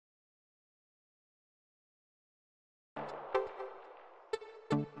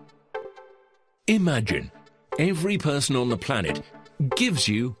Imagine every person on the planet gives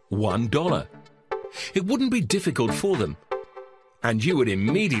you $1. It wouldn't be difficult for them, and you would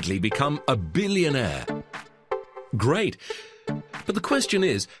immediately become a billionaire. Great, but the question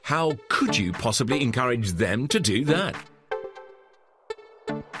is, how could you possibly encourage them to do that?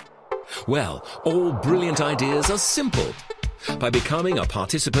 Well, all brilliant ideas are simple. By becoming a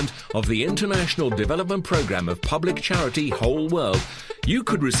participant of the International Development Programme of public charity WholeWorld, you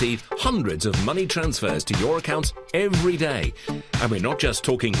could receive hundreds of money transfers to your accounts every day. And we're not just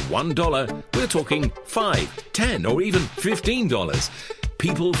talking $1, we're talking $5, $10 or even $15.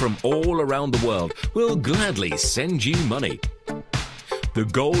 People from all around the world will gladly send you money. The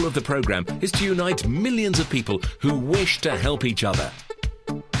goal of the program is to unite millions of people who wish to help each other.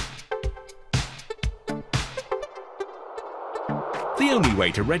 The only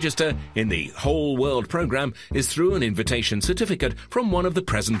way to register in the WholeWorld program is through an invitation certificate from one of the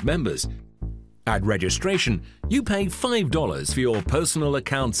present members. At registration, you pay $5 for your personal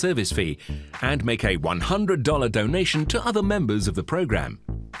account service fee and make a $100 donation to other members of the program.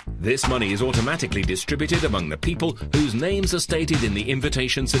 This money is automatically distributed among the people whose names are stated in the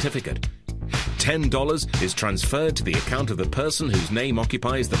invitation certificate. $10 is transferred to the account of the person whose name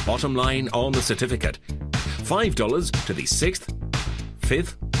occupies the bottom line on the certificate. $5 to the 6th,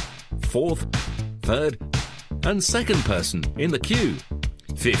 5th, 4th, 3rd and 2nd person in the queue.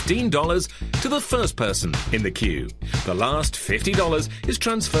 $15 to the first person in the queue. The last $50 is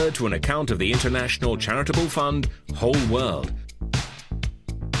transferred to an account of the international charitable fund WholeWorld.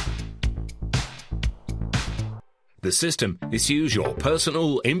 The system issues your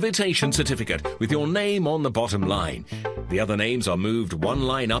personal invitation certificate with your name on the bottom line. The other names are moved one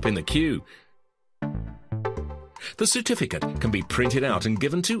line up in the queue. The certificate can be printed out and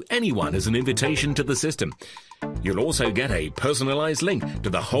given to anyone as an invitation to the system. You'll also get a personalized link to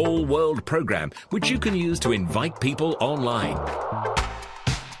the WholeWorld program, which you can use to invite people online.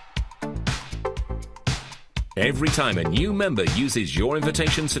 Every time a new member uses your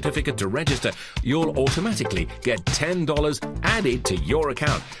invitation certificate to register, you'll automatically get $10 added to your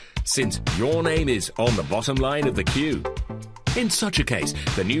account, since your name is on the bottom line of the queue. In such a case,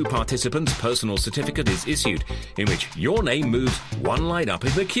 the new participant's personal certificate is issued, in which your name moves one line up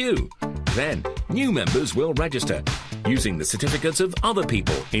in the queue. Then, new members will register, using the certificates of other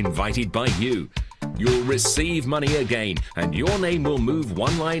people invited by you. You'll receive money again, and your name will move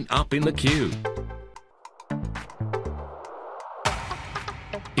one line up in the queue.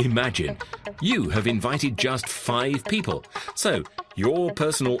 Imagine you have invited just 5 people. So, your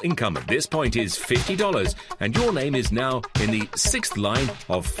personal income at this point is $50, and your name is now in the 6th line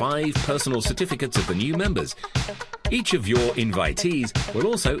of 5 personal certificates of the new members. Each of your invitees will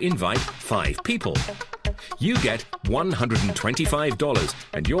also invite 5 people. You get $125,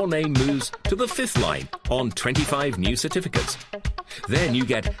 and your name moves to the 5th line on 25 new certificates. Then you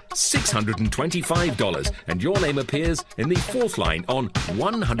get $625, and your name appears in the 4th line on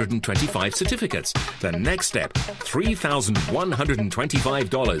 125 certificates. The next step,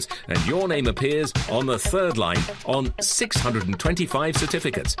 $3,125, and your name appears on the 3rd line on 625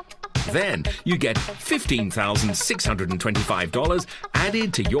 certificates. Then you get $15,625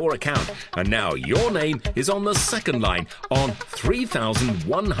 added to your account, and now your name is on the 2nd line on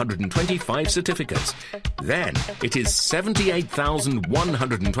 3,125 certificates. Then it is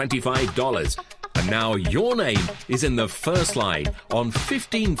 $78,125, and now your name is in the 1st line on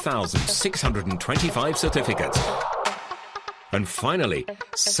 15,625 certificates. And finally,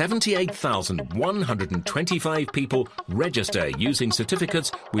 78,125 people register using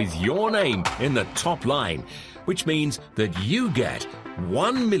certificates with your name in the top line, which means that you get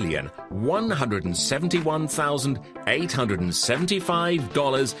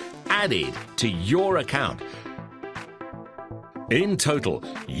 $1,171,875 added to your account. In total,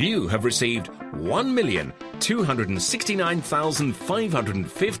 you have received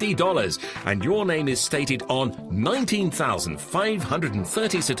 $1,269,550, and your name is stated on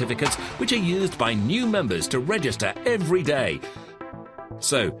 19,530 certificates, which are used by new members to register every day.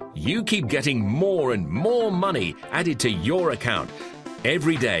 So you keep getting more and more money added to your account.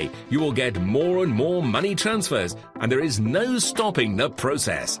 Every day you will get more and more money transfers, and there is no stopping the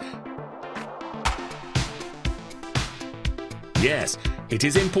process. Yes, it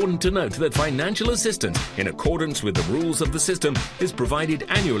is important to note that financial assistance in accordance with the rules of the system is provided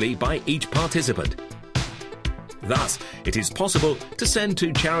annually by each participant. Thus, it is possible to send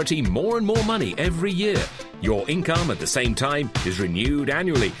to charity more and more money every year. Your income at the same time is renewed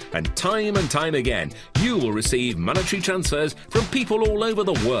annually, and time again, you will receive monetary transfers from people all over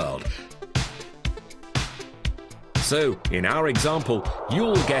the world. So, in our example,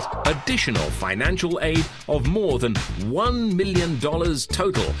 you'll get additional financial aid of more than $1 million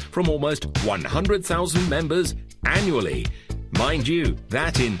total from almost 100,000 members annually. Mind you,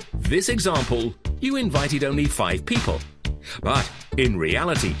 that in this example, you invited only 5 people. But in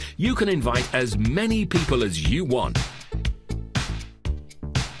reality, you can invite as many people as you want.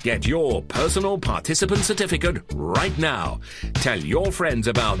 Get your personal participant certificate right now. Tell your friends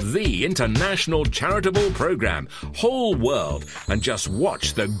about the international charitable program, WholeWorld, and just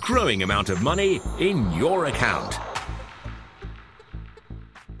watch the growing amount of money in your account.